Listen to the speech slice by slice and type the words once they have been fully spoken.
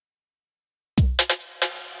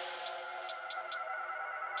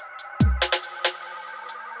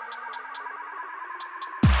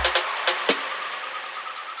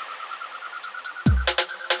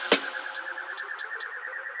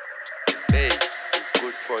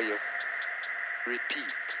good for you.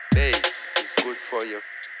 Repeat. Bass is good for you.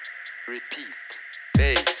 Repeat.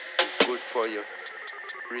 Bass is good for you.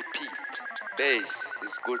 Repeat. Bass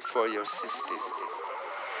is good for your system.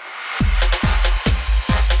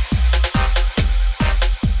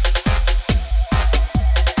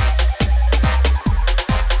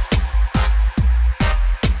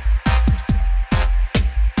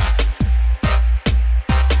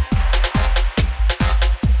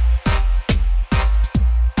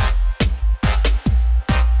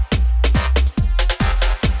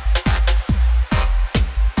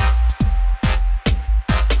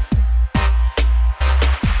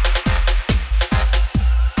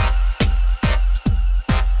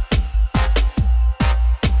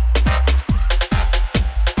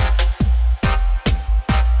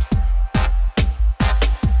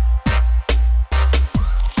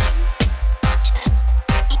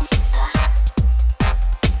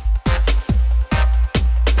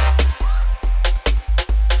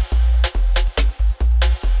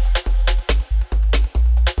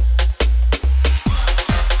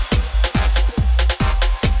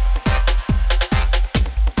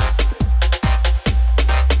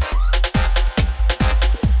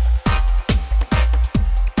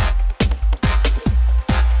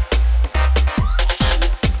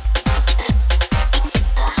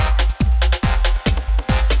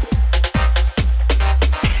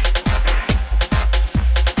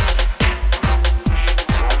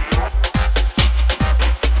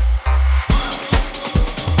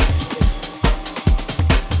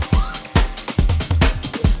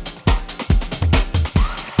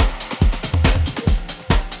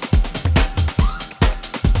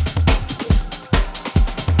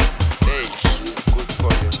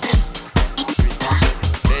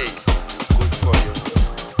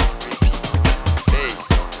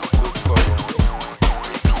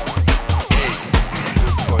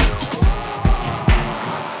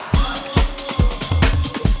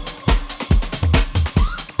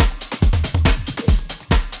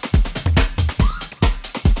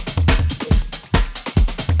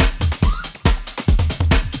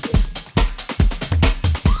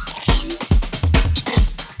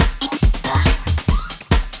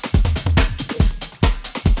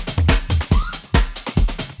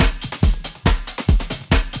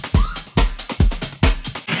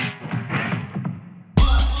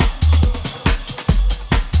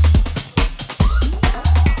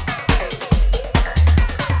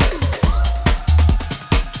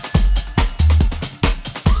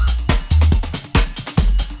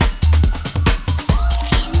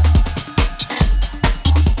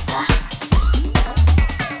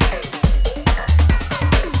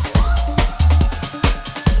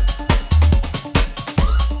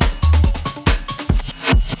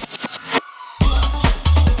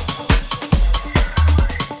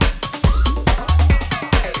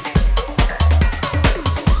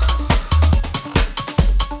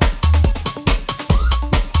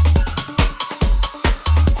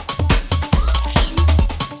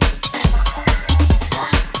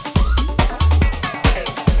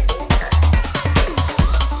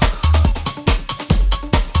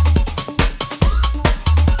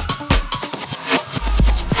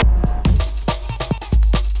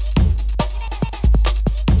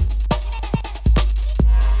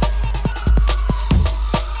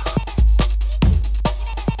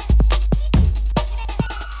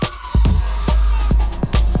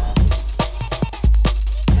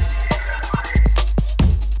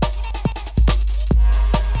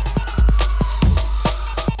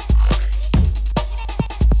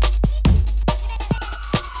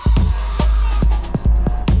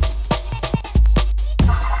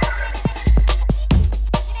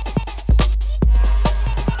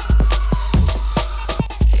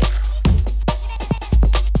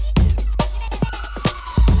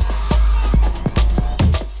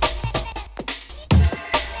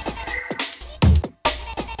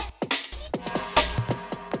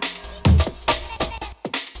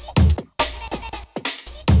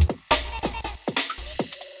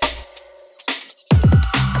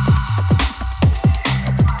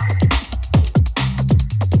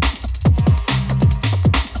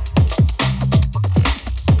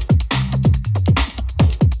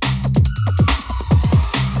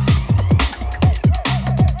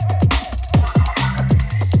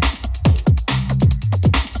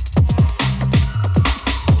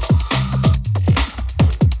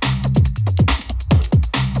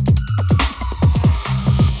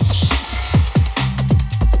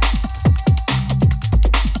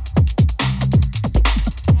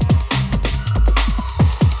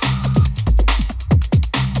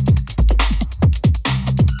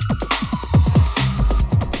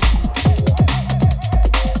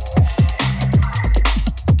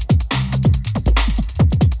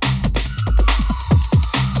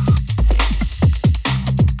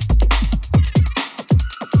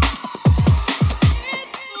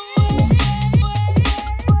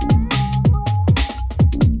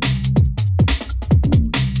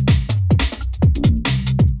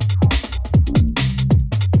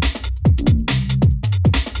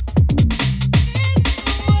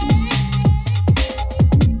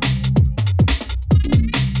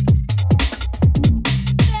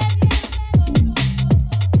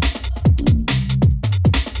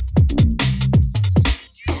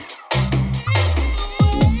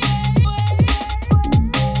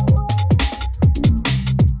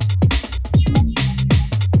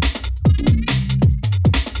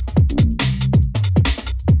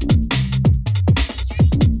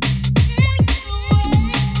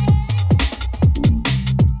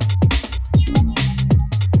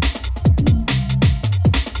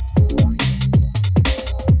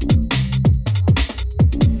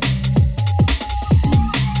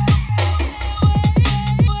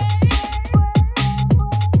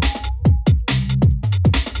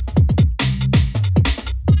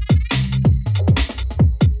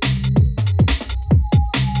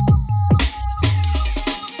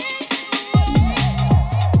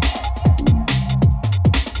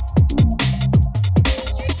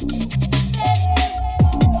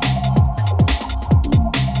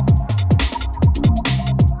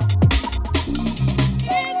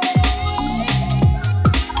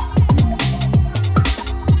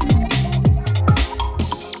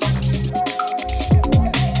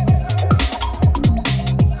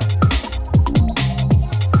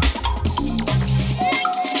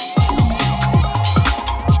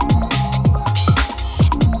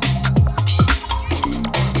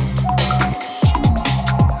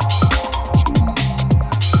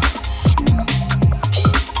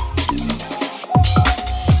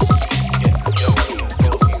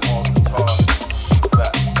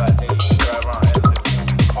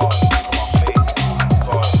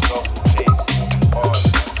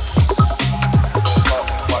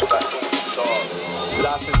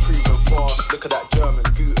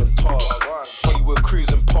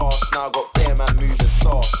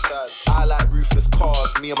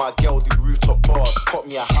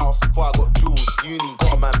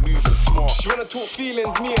 She wanna talk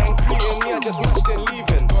feelings, me and greeting, me I just matched and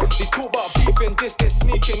leaving. They talk about beefing, this they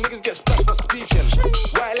sneaking, niggas get splashed for speaking.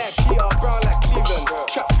 White like Peter, brown like Cleveland.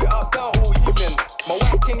 Trap fit up down all evening. My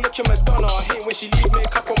white ting looking Madonna, I hate when she leave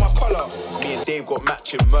makeup on my collar. Me and Dave got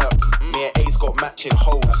matching mercs, me and Ace got matching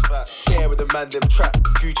hoes. Stare with the man them trap,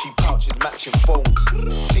 Gucci pouches matching phones.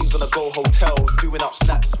 Things on the go hotels, doing up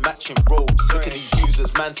snaps, matching robes. Look at these users,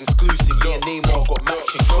 man's exclusive, me and Neymar got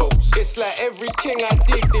matching clothes. It's like everything I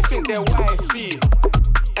dig, they think they're wifey.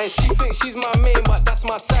 And she thinks she's my main, but that's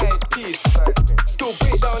my side piece. Still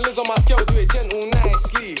break down Liz on my scale, do it gentle,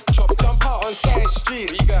 nicely. Jump out on side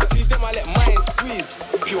streets, see them I let mine squeeze.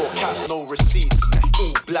 Pure cash, no receipts,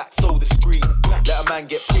 all black, so discreet. Let a man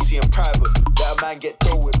get pussy in private, let a man get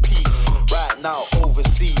dough in peace. Right now,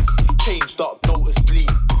 overseas, changed up, notice bleed.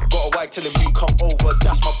 Got a wife telling me come over,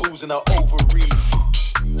 dash my balls in her ovaries.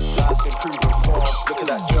 Life's improving fast, look at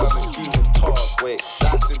that German geezing task. Wait,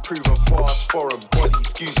 life's improving fast, foreign body,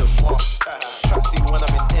 excuse a mark. Fancy when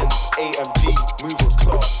I'm in ends, AMG, move with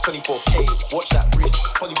class, 24K, watch that wrist,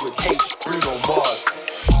 Hollywood H, Bruno Mars.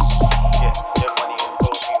 Yeah, money and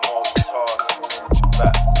gold, see more guitars.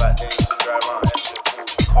 Back then used to drive around engine,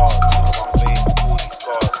 40 cars. Look at my face, all these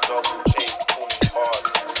scars, dogs will chase, call me hard.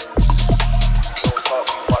 Don't talk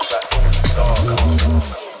too much, like dark.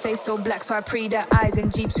 Face so black, so I pre their eyes. In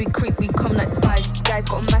jeeps we creep, we come like spies. This guy's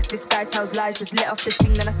got a mask, this guy tells lies. Just let off the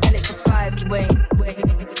thing, then I sell it for 5. Wait.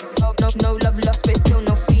 No love lost, but still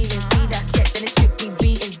no feeling. See that sketch, then it's strictly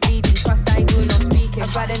beating, bleeding. Trust I ain't doing no speaking.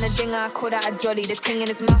 I'm riding a dinger, I call that a jolly. The ting in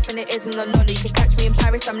his mouth and it isn't a lolly. You can catch me in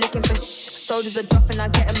Paris, I'm licking for shh. Soldiers are dropping, I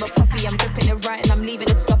get him a puppy. I'm gripping it right and I'm leaving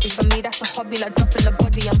it sloppy. For me, that's a hobby, like dropping the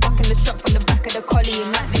body. I'm bucking the shot from the back of the collie.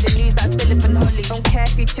 It might make the news like Philip and Holly. Don't care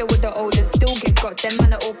if you chill with the oldest, still get got. Them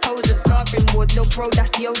man are all posers, starving wars. No bro,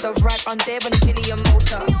 that's Yoda. Right on there on the Gillian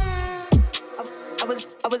motor.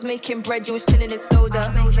 I was making bread, you was chilling in soda.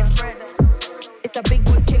 It's a big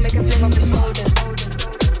boy thing, make a fling off the shoulders.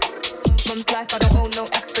 Mum's life, I don't owe no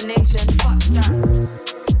explanation.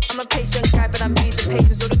 I'm a patient guy, but I'm using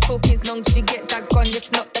patience. All the talk is long, did you get that gone?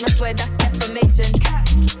 If not, then I swear that's defamation.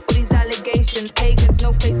 All these allegations, pagans,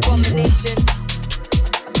 no face abomination.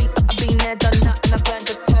 I've been there, done that, and I burned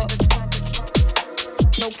the pot.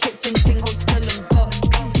 No kitchen thing, hold still and pot.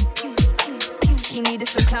 He needed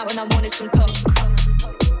some clout and I wanted some talk.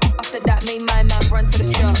 After that, made my man run to the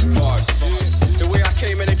shop. The way I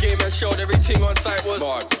came in the game and showed everything on site was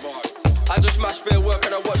hard. I just mashed bare work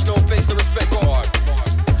and I watched no face to respect God.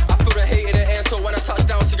 I feel the hate in the air, so when I touch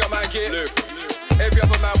down, see got my gear. Every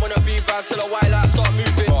other man wanna be bad till the white light start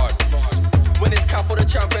moving. When it's cap for the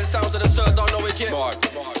champion, sounds of the sir, don't know it yet.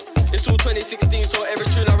 It's all 2016, so every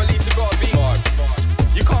tune I release, it gotta be.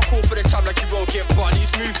 You can't call for the champ like you won't get bad,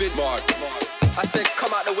 he's moving. I said,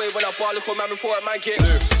 come out the way when I bar, look for man before a man get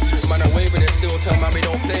loose. Man, I'm waving it still, tell man we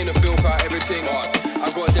don't play in the field, car everything hard. I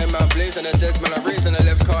got them man blazing the Zeds, man, I raising the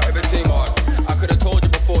left car, everything hard. I could've told you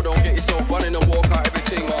before, don't get yourself running the walk out,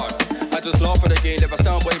 everything hard. I just laugh at the game, never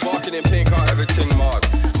sound boy barking in pink car, everything hard.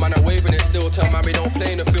 Man, I'm waving it still, tell man we don't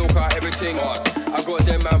play in the field, car everything hard. I got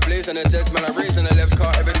them man blazing the Zeds, man, I raising the left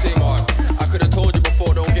car, everything hard. I could've told you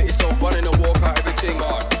before, don't get yourself running the walk out, everything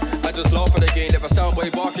hard. I just laugh at the game, never sound boy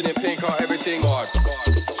barking in pink car, everything hard.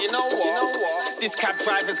 You know what? This cab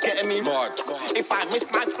driver's getting me mad. If I miss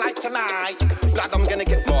my flight tonight, blood, I'm gonna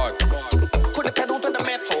get mad. Put the pedal to the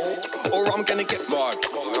metal, or I'm gonna get mad.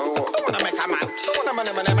 Don't wanna make a man. Don't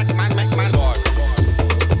wanna make a man, make man. Mad.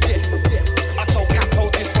 Yeah. I told Cap,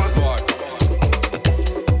 hold this one. Mad.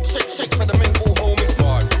 Straight for the mental home, it's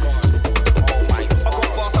mad. Oh my. I got a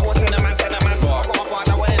boss that was in a man, send a man. I got a bar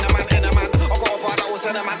that was in a man. I got a bar that was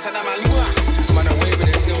in a man, send a man. Man, I'm waving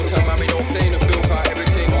it still, tell man we don't play in the field, car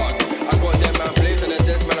everything hard. I got them man blazing the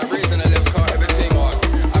Zeds, man, I'm raising the left car, everything hard.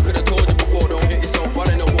 I could've told you before, don't get yourself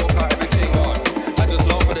running the walk out, everything hard. I just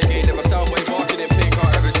laugh at the game, never sound way barking in pink car,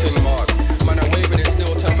 everything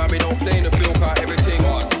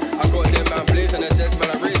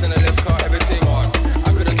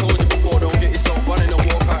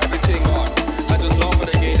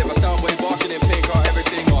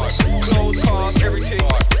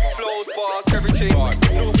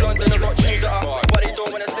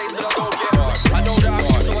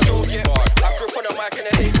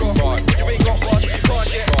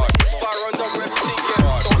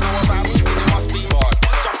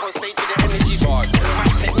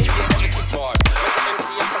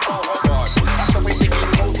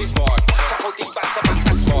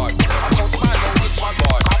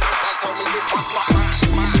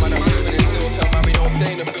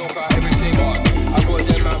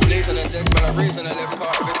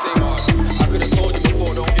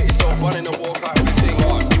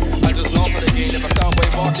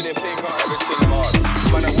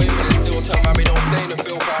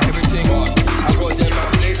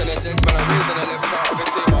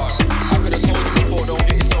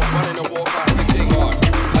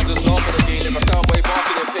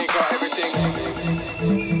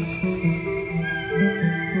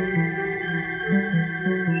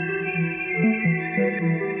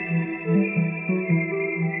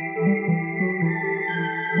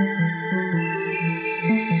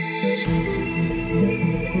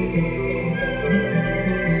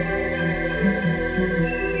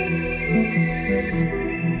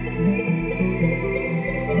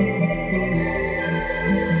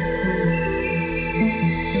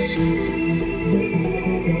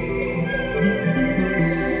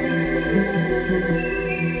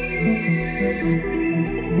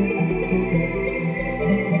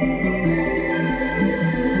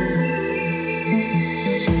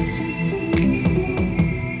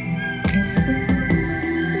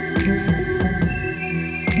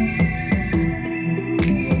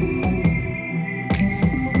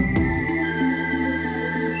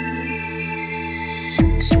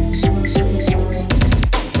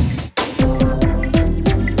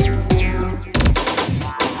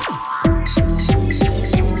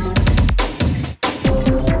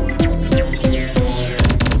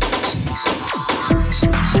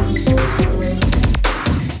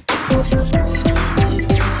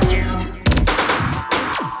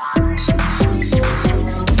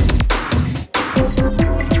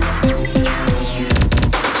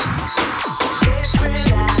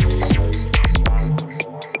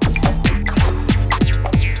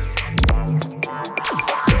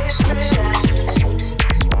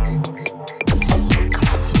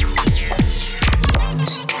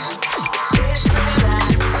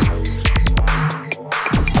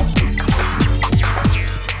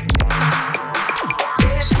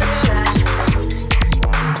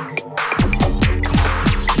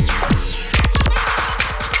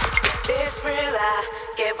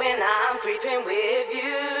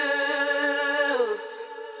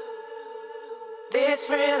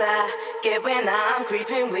I get when I'm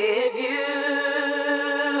creeping with you?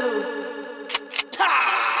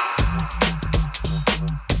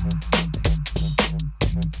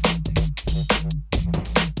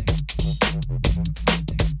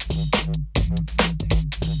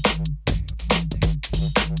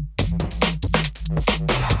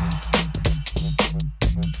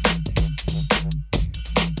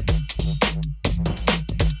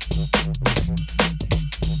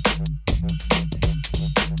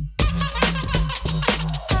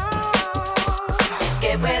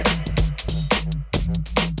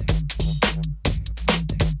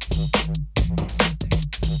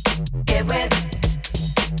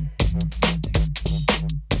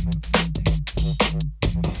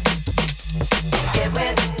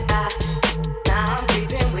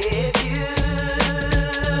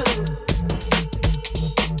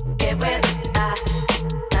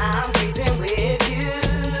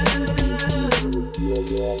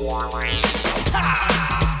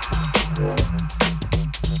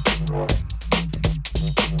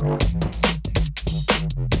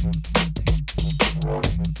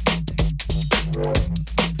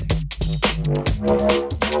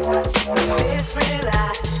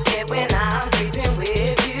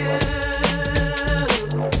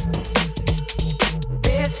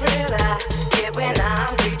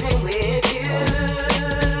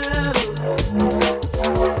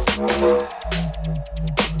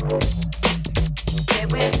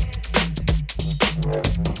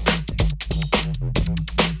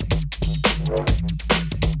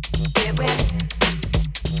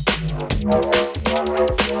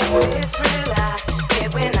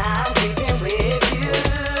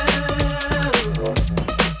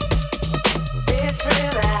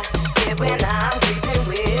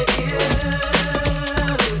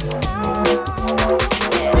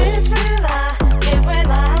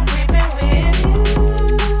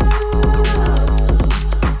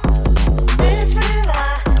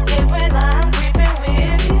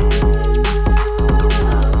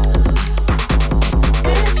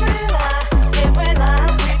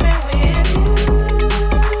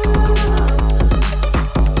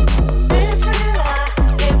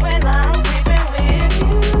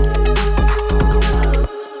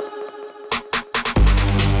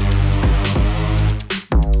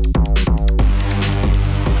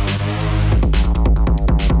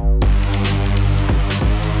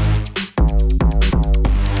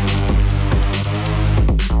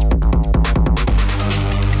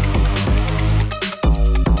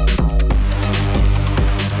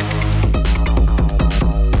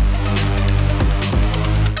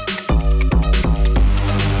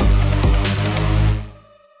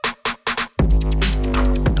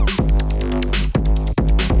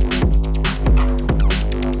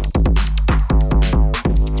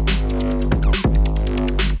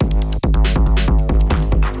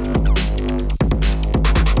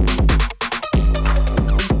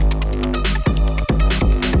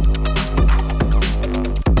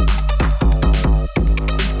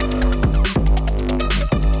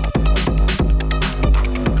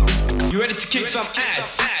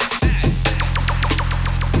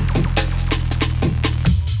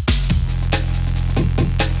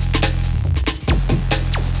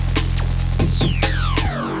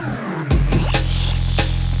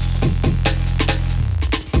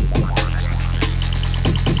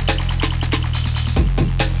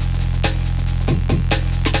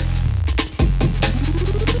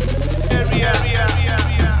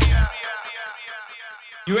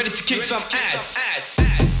 You ready to kick some ass?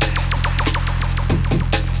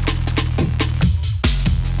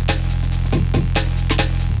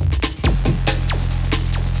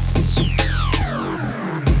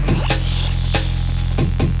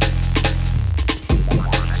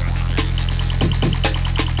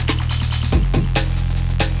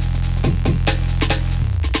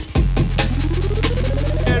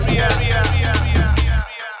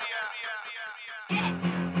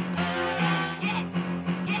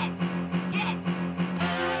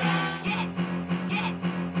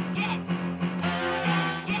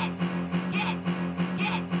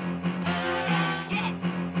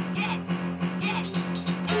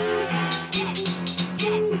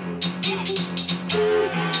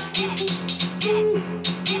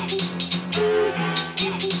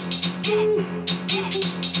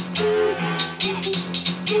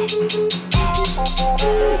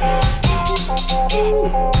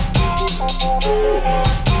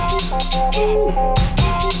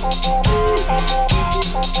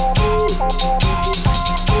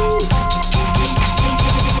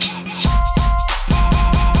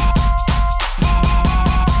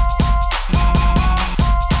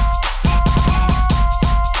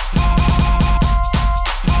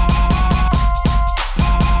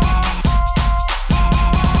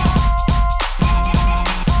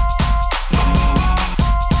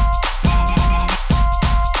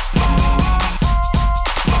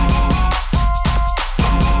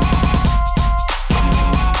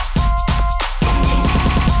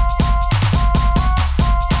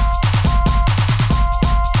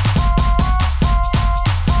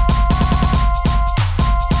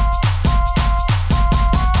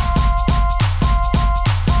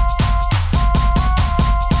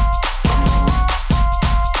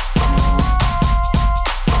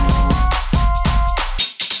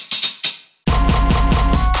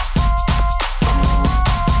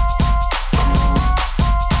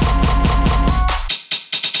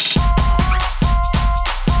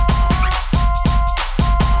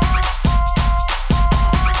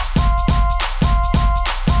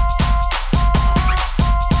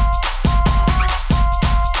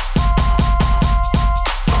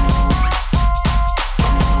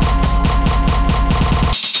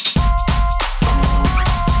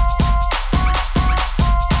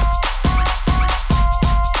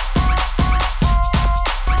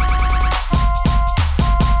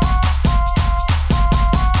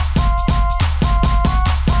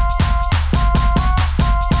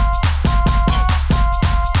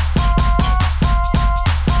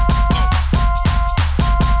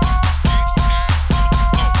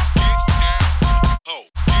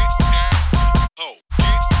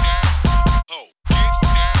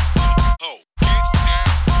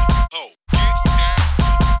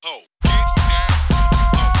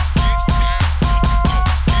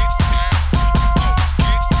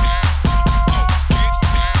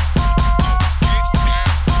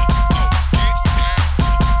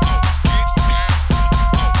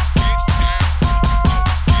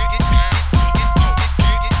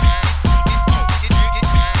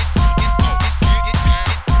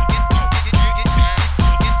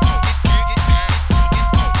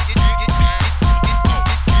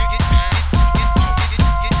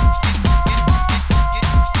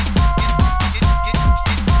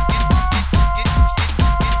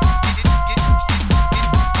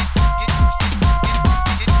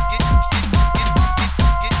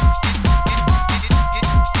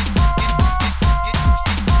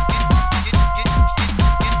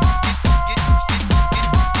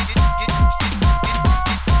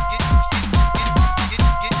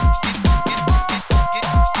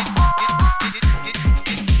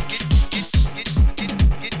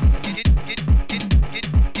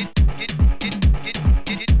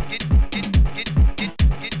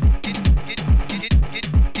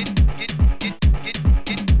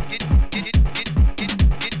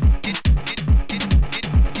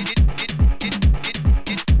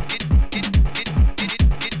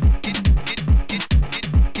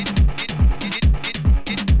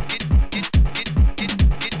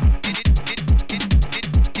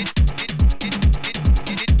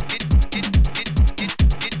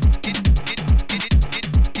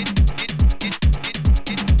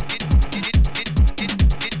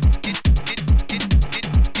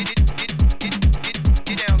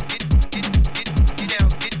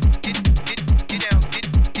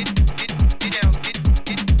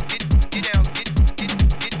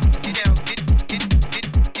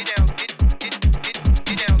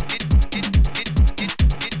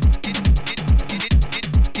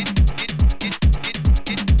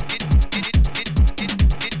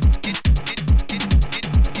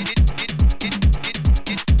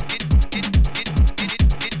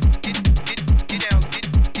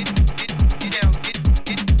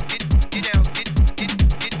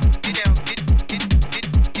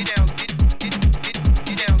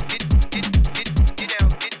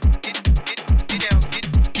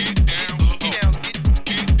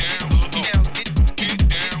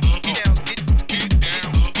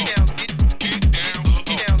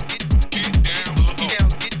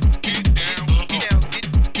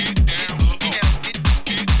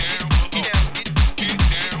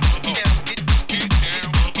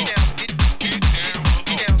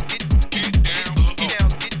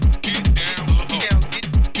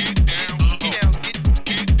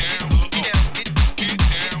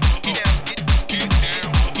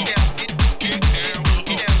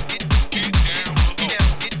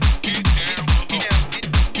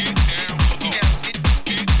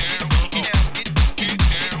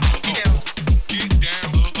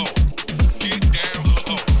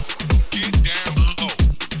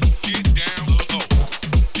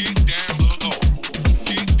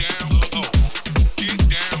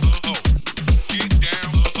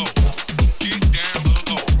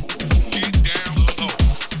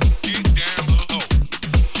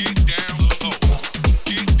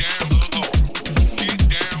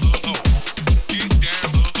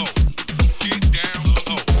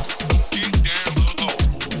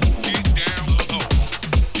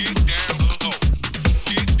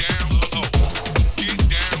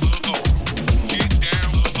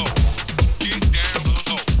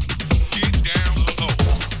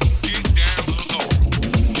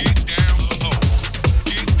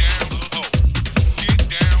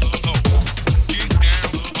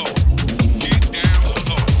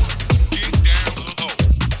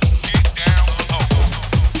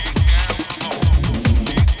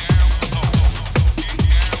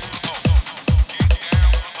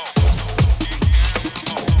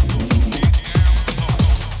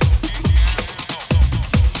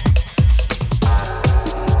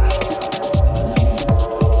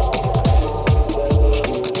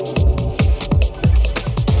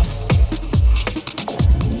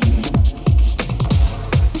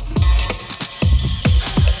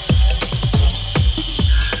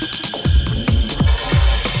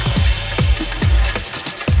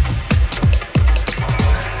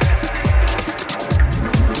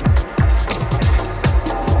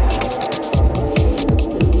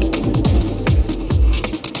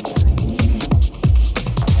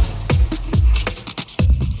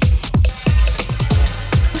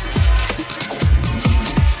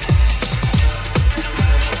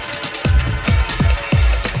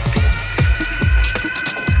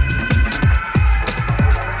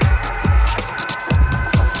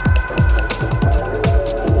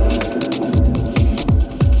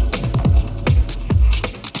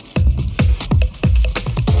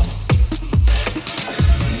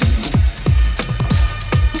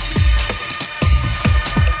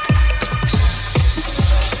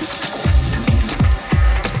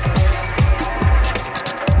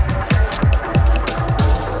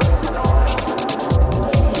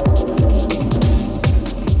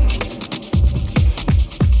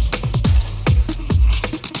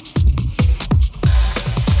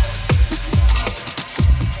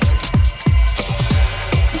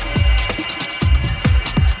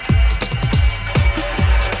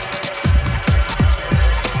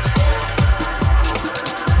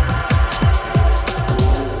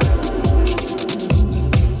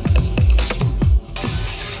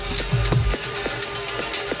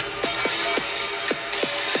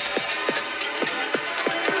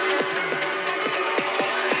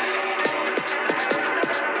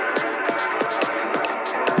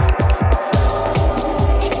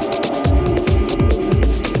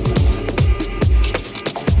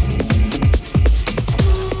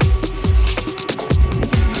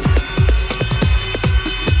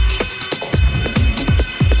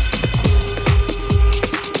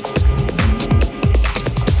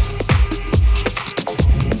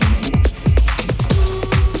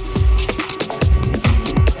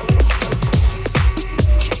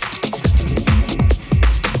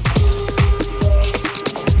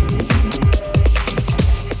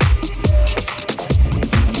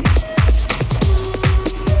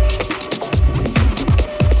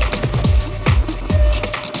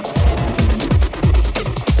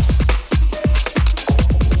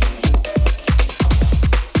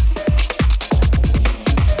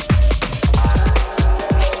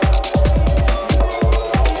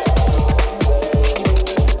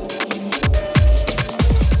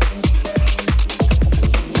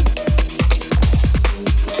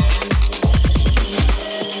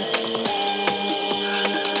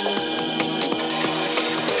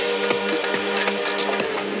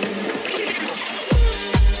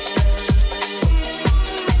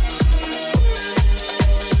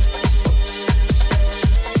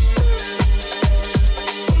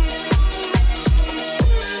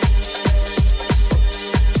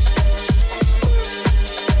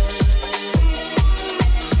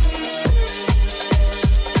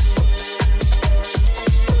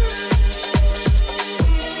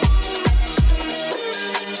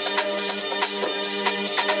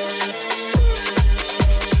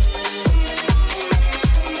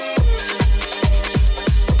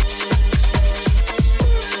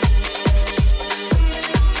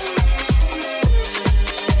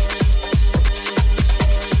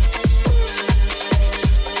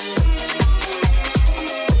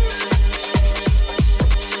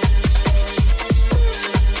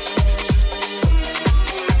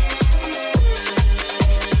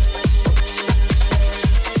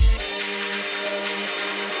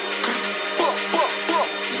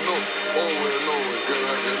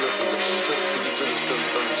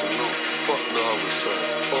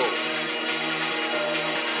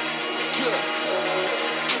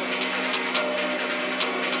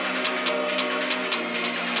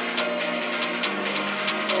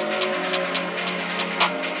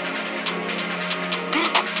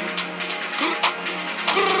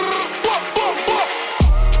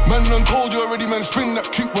 spin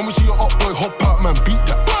that cute when we see your up boy hop out, man, beat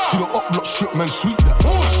that. See the up block strip, man, sweet that.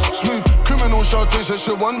 Smooth, criminal, Shantae said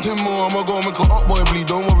she want him more. I'ma go make her up boy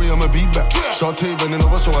bleed, don't worry, I'ma be back. Shantae bending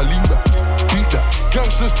over, so I lean back. Beat that.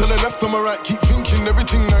 Gangsters to the left, on my right, keep thinking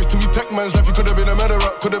everything nice. Till we take man's life, you could have been a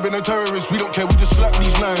murderer, could have been a terrorist. We don't care, we just slap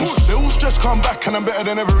these lines. They all just come back, and I'm better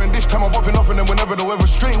than ever. And this time I'm popping off, and then whenever the weather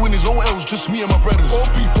straight winners, no L's, just me and my brothers. All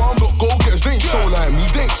people, I'm not go-getters, they ain't so like me,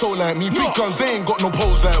 they ain't so like me. Big guns, they ain't got no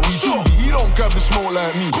pose like we do. He don't grab the smoke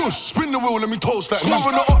like me. Spin the wheel, let me toast that.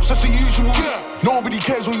 Loving the ops, that's the usual. Nobody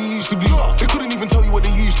cares what you used to be. They couldn't even tell you what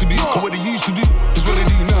they used to do. Cause what they used to do is what they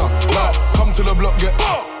do now. Like, come to the block, get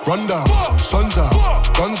run down, sun's out,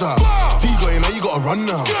 guns out. T got it, now you gotta run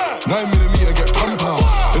now. 9mm, get gunpowder.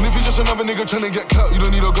 And if you're just another nigga trying to get clout, you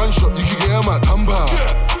don't need a gunshot, you can get him at gunpowder.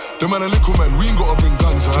 The man a little man, we ain't gotta bring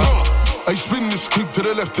guns out. I spin this clip to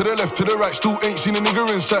the left, to the left, to the right. Still ain't seen a nigga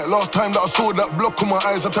in sight. Last time that I saw that block on my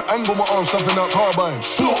eyes, had to angle my arms, slapping out carbine.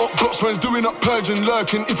 Full up blocks, man's doing up purging,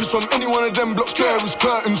 lurking. If it's on any one of them blocks, there is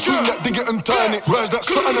curtain. Swing that, dig it and turn it. Rise that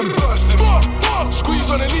something and burst it.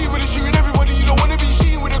 Squeeze on the knee with it, shooting everybody. You don't wanna be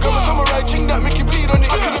seen with a gun. Samurai ching that, make you bleed on it.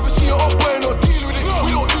 I can never see it up boy, not deal with it.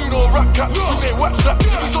 We don't do no rap cap, we make WhatsApp.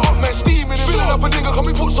 If he's up, man, steaming him. Filling up a nigga, can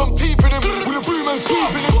we put some teeth in him? With a broom and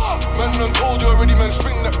sweeping him. Man, I told you already, man,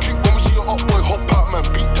 spin that cute when we see your up boy, hop out, man,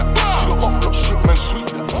 beat that. See your up block strip, man, sweet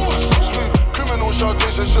that. Smooth, criminal, Shantae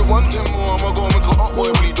said she want him more. I'ma go make her up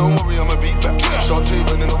boy bleed, don't worry, I'ma beat back. Shantae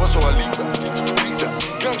bending over, so I lean back. Beat that.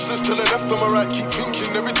 Gangsters to the left, on my right, keep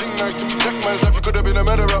thinking everything nice. Till we check man's life, you could have been a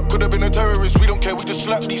murderer, could have been a terrorist. We don't care, we just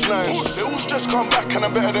slap these lines. They all just come back, and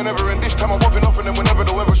I'm better than ever. And this time I'm popping off, and then whenever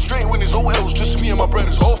the weather straight winners, no L's, just me and my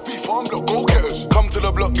brothers. Off beef, I'm block, go-getters. Come to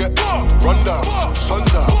the block, get run down,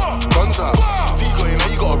 sun's out, guns out. T got it, now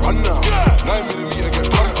you gotta run now. 9mm, get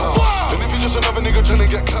gunpowder. And if you're just another nigga trying to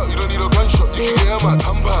get clout, you don't need a gunshot, you can get him at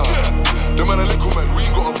gunpowder. The man a little man, we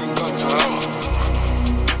ain't gotta bring guns out.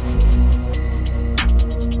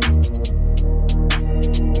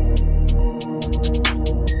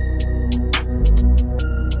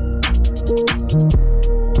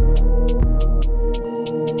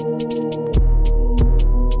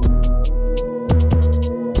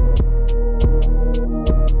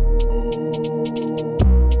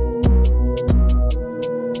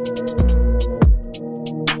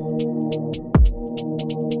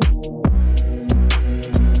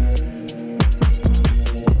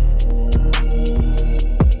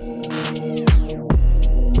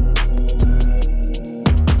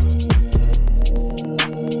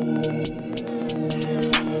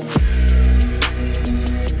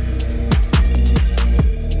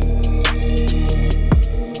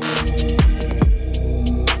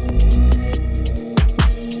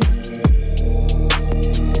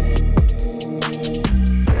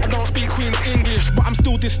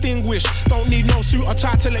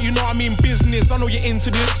 I know you're into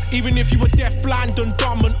this. Even if you were deaf, blind and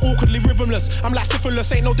dumb and awkwardly rhythmless, I'm like syphilis,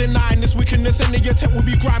 ain't no denying this wickedness. Any attempt will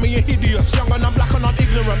be grimy and hideous. Young and I'm black and I'm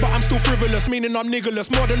ignorant, but I'm still frivolous, meaning I'm niggerless.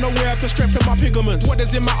 More than aware of the strength in my pigments. What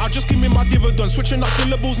does it matter? Just give me my dividends. Switching up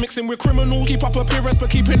syllables, mixing with criminals. Keep up appearance, but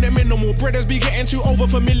keeping them minimal. Breaders be getting too over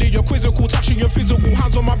familiar. Quizzical, touching your physical.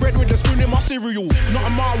 Hands on my bread with a spoon in my cereal. Not a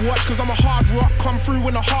my watch, cause I'm a hard rock. Come through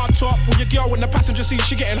in a hard top. With your girl in the passenger seat,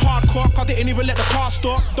 she getting hard cock. I didn't even let the car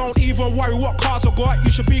stop. Don't even worry what cars I got.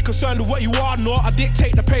 You should be concerned with what you are not. I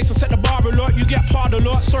dictate the pace and set the bar a lot. You get pardon a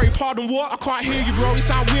lot. Sorry, pardon what? I can't hear you, bro. You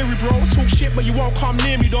sound weary, bro. Talk shit, but you won't come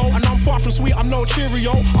near me, though. And I'm far from sweet, I'm no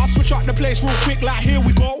Cheerio. I'll switch up the place real quick, like here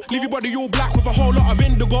we go. Leave your body all black with a whole lot of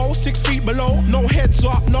indigo. 6 feet below, no heads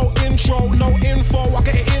up, no intro, no info. I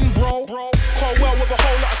get it in, bro. Call well with a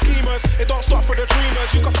whole lot of schemers. It don't stop for the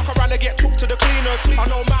dreamers. You can fuck around and get took to the cleaners. I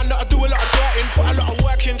know man that I do a lot of dirt in, put a lot of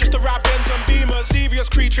work in just to ride Benz and Beamers. Devious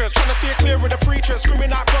creatures, trying to steer clear of the preachers.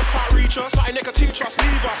 Screaming out God can't reach us. Something they can teach us,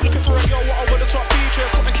 leave us. Looking for a girl with over the top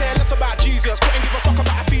features. Couldn't care less about Jesus. Couldn't give a fuck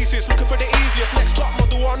about a thesis. Looking for the easiest. Next top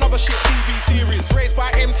model or another shit TV series. Raised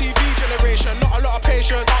by MTV generation. Not a lot of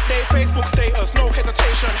patience. Update Facebook status. No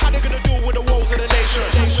hesitation. How they gonna deal with the woes of the nation?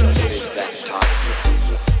 It's that time.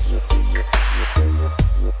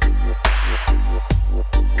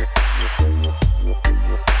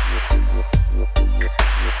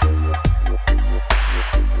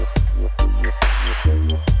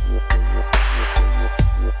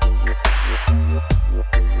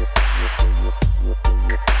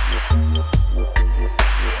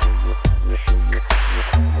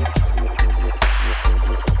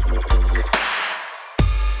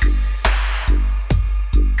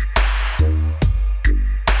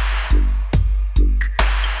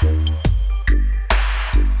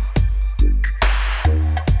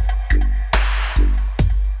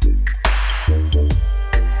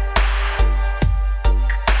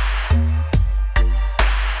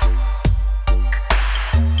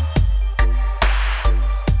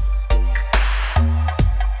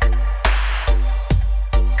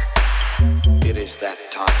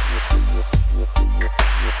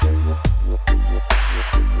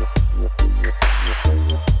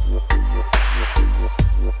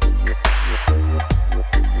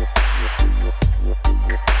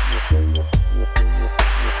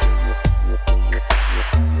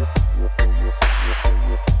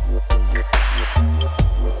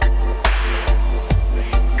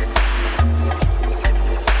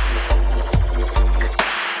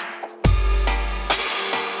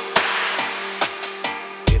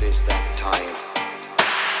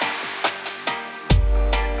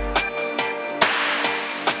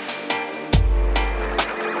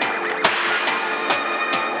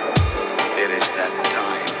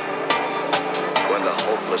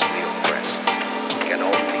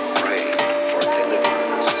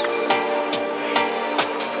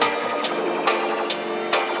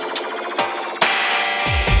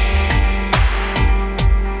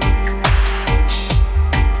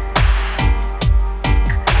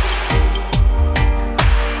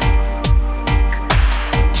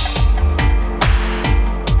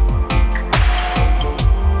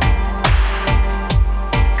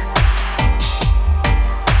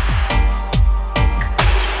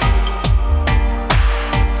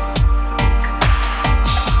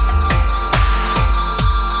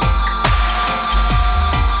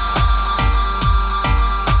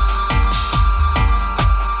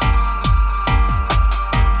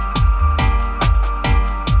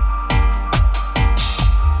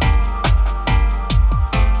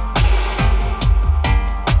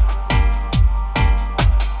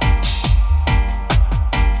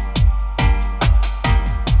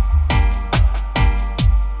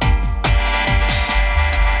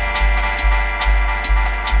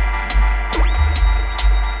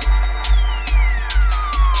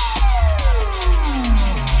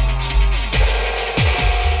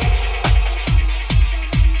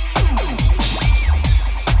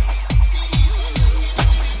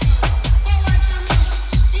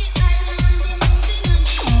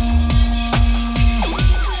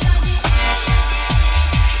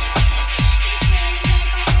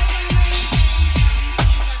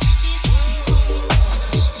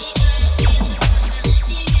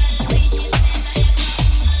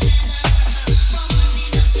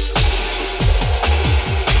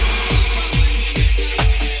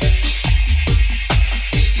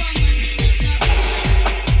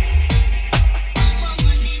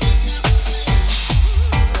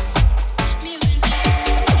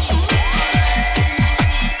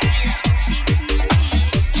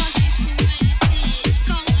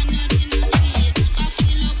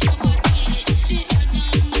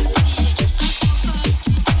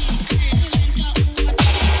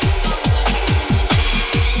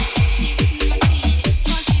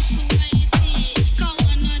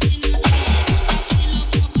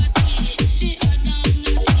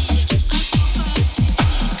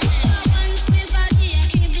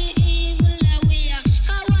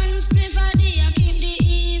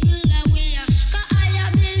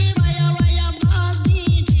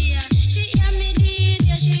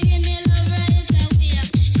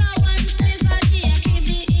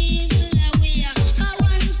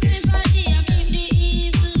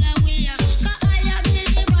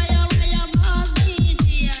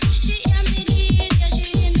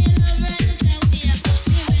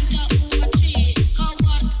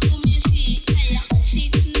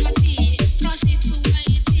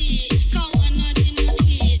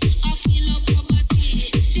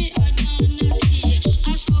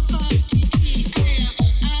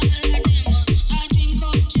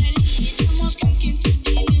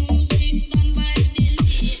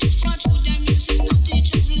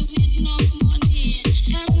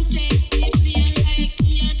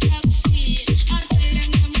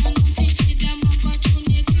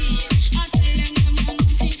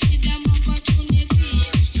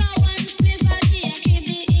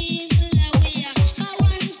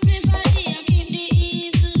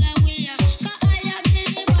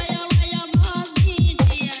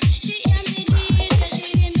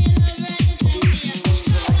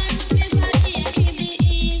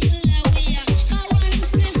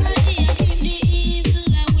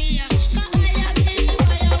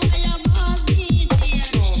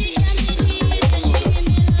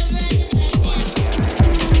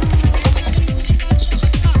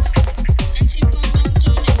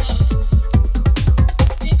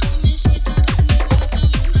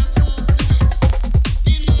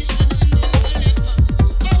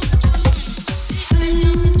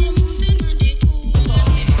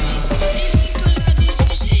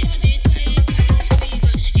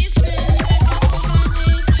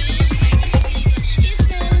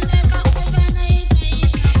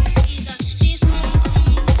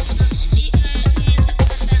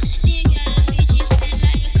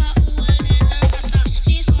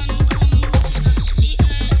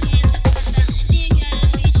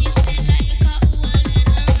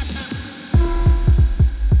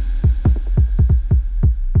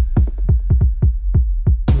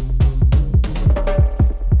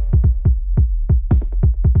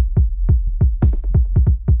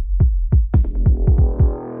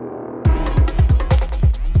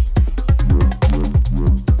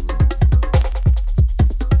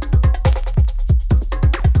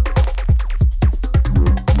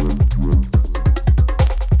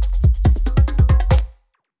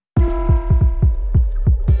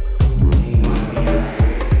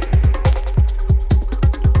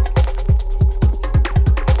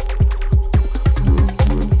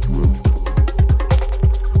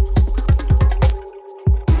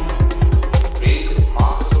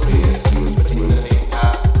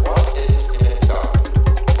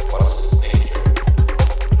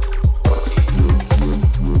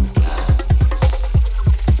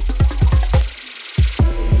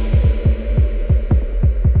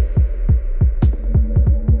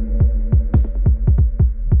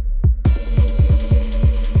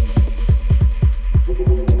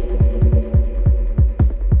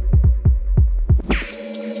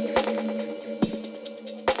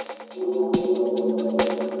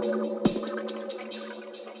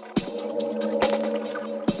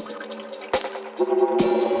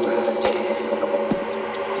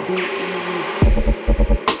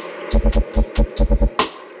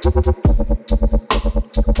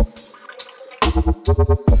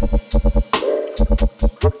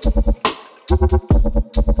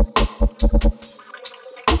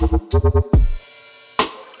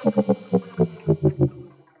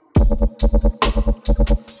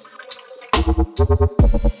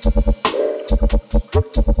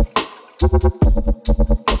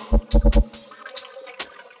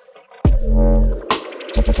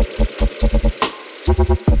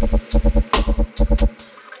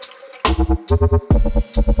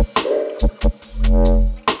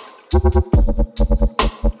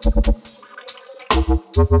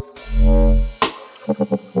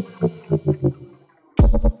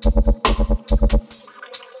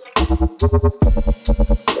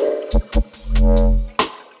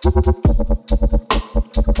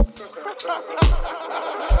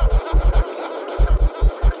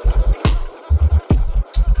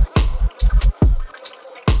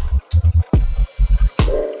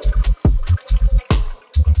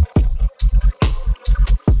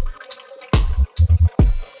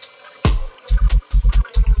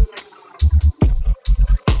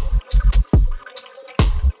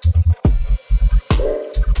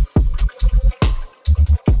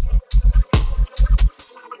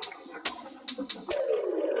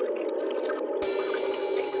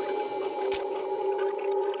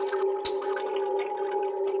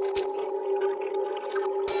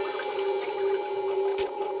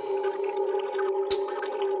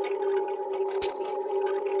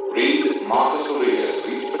 Read Marcus Aurelius for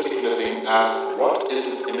each particular thing. Ask, what is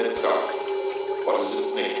it in itself? What is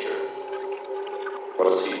its nature?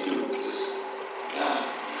 What does he do with this man?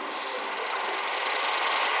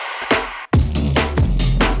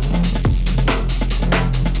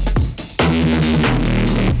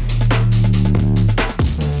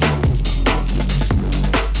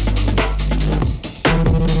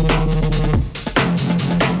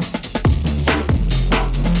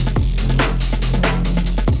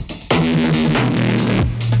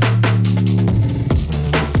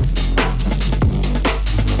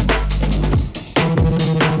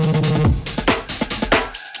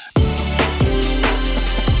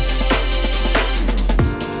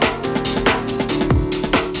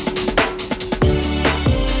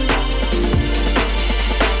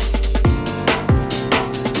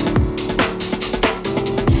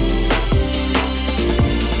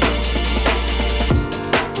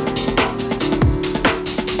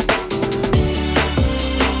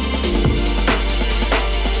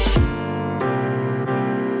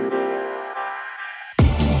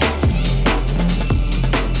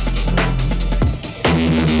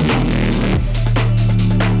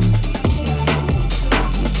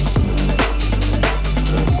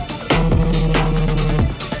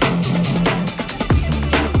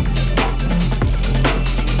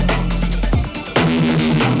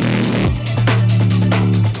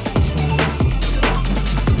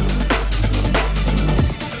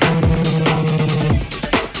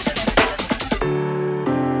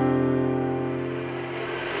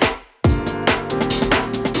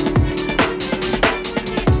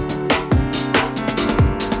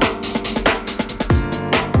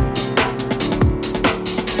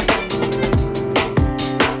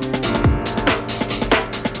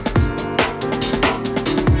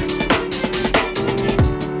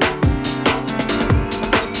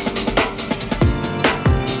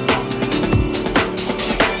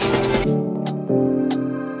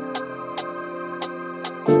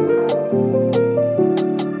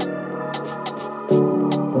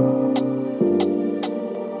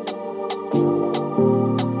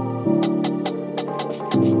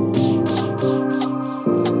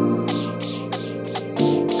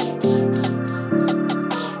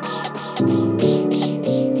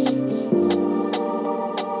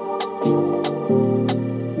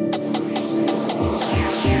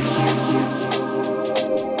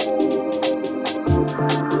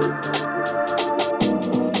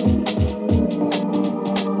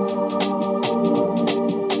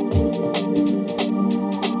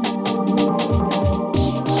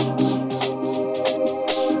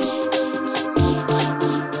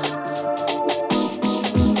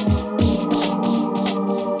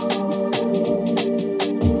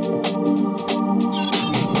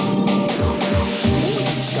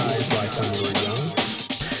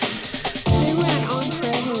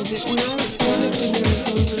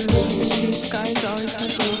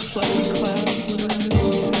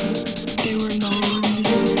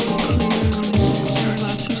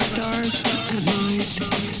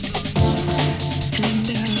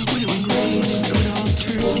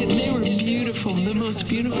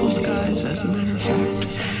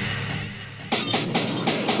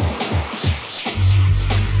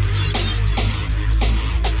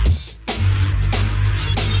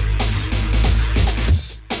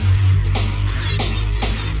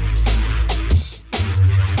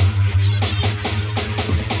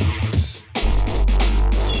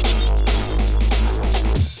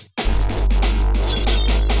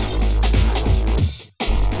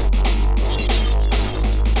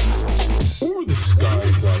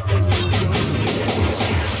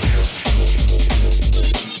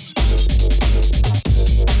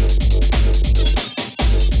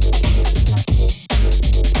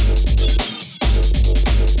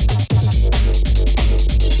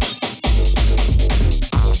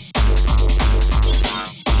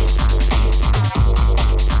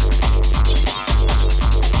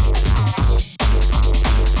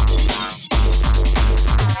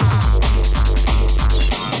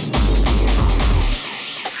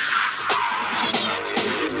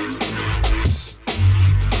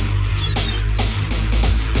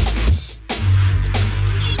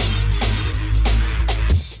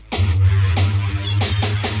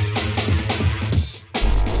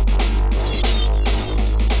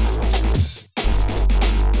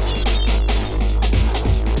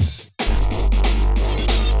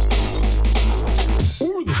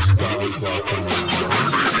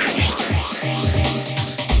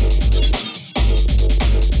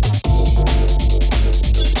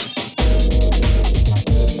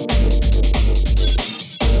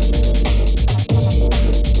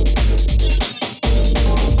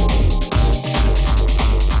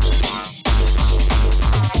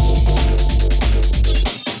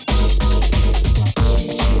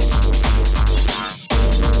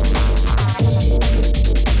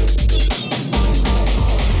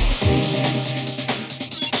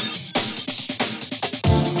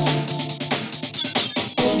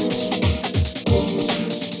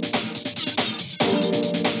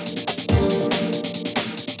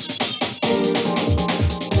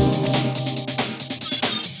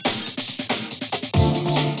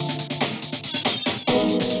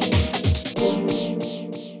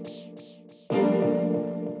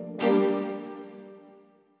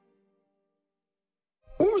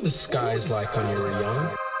 were the skies like when you were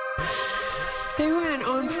young? They went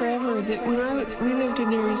on forever. We lived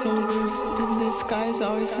in Arizona, and the skies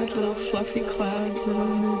always had little fluffy clouds in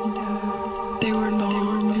them, and they were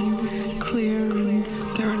long and clear, and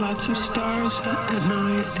there were lots of stars at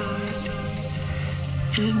night.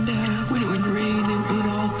 And when it would rain, it would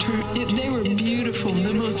all turn. They were beautiful,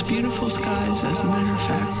 the most beautiful skies, as a matter of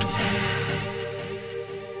fact.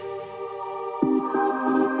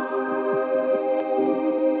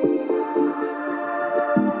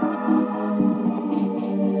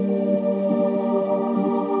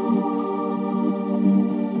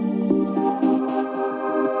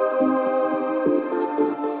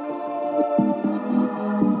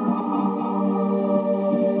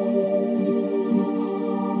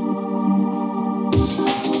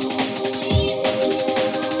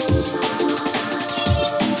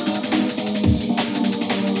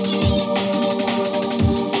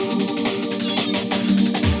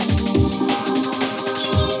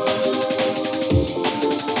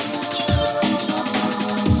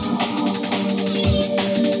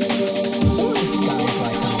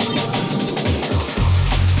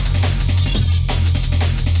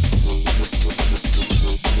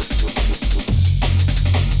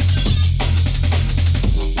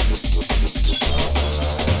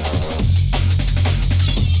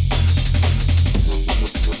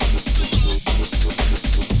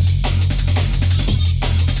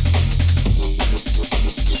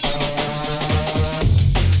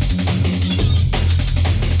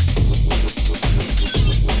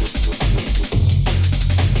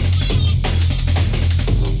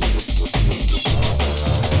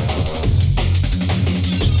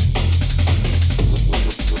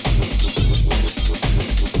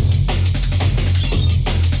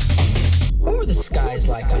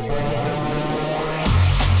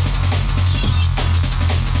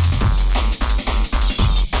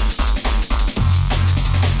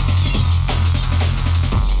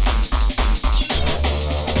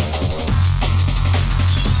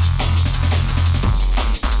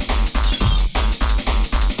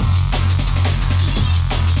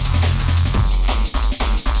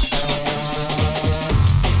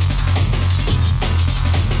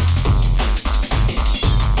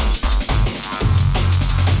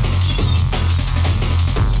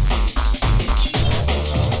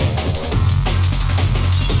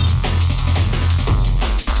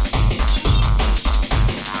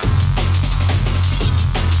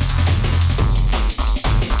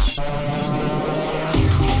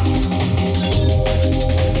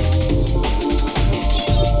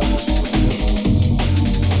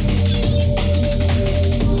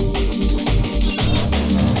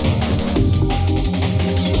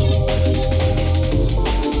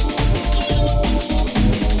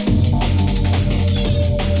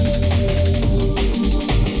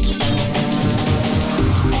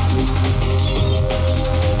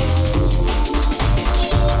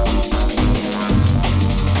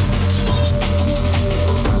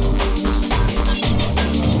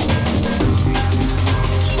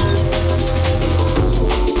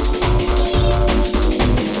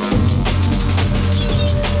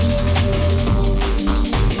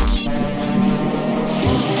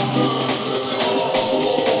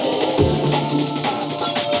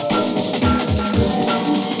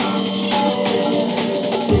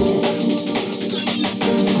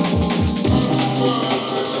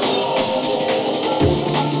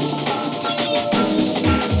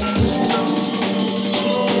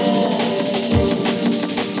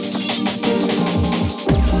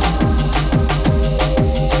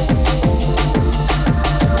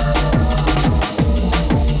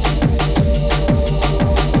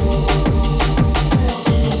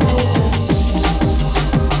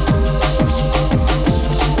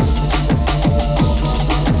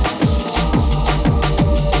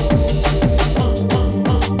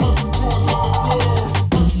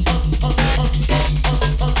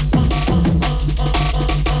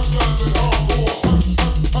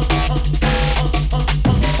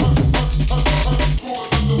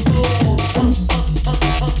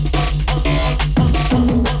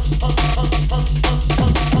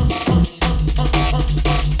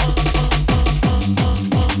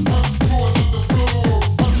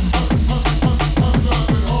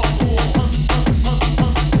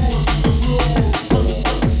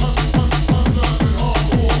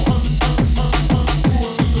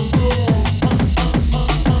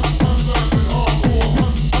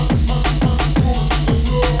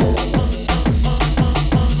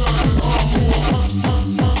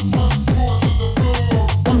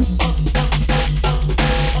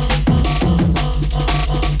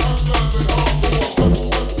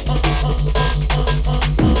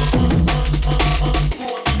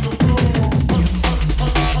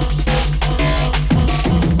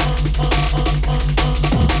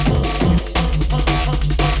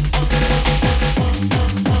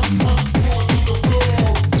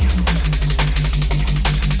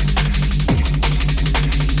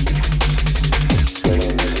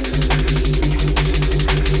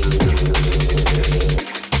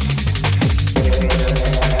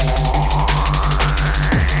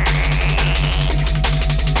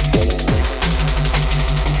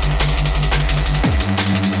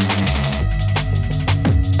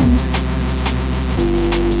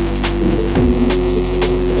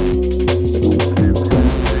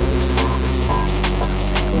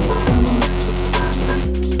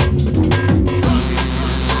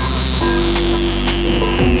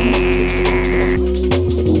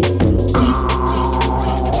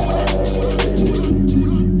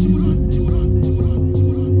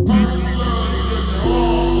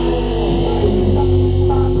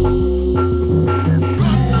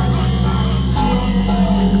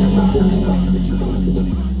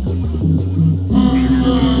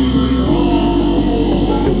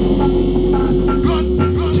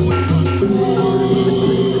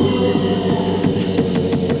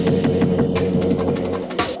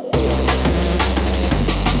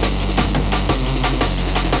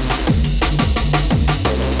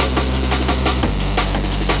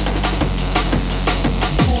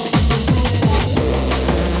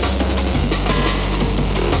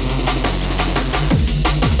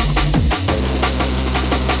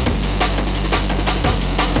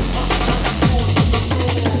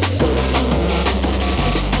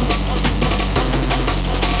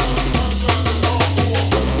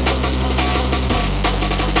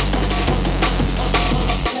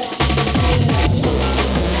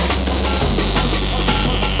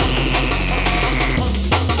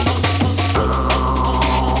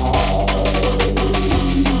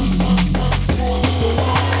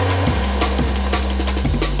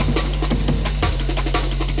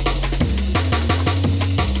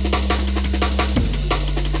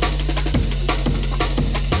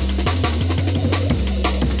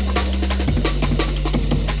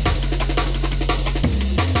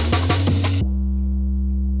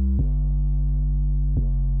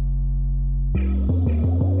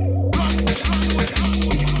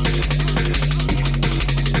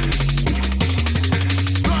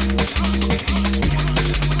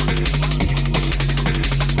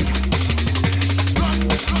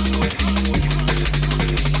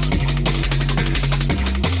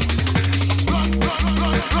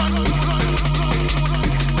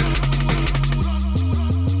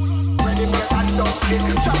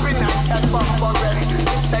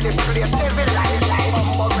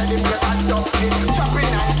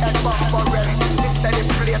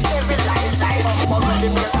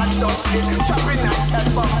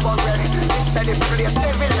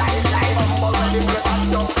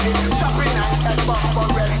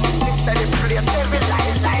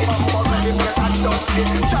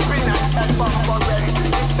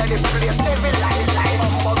 place, devil.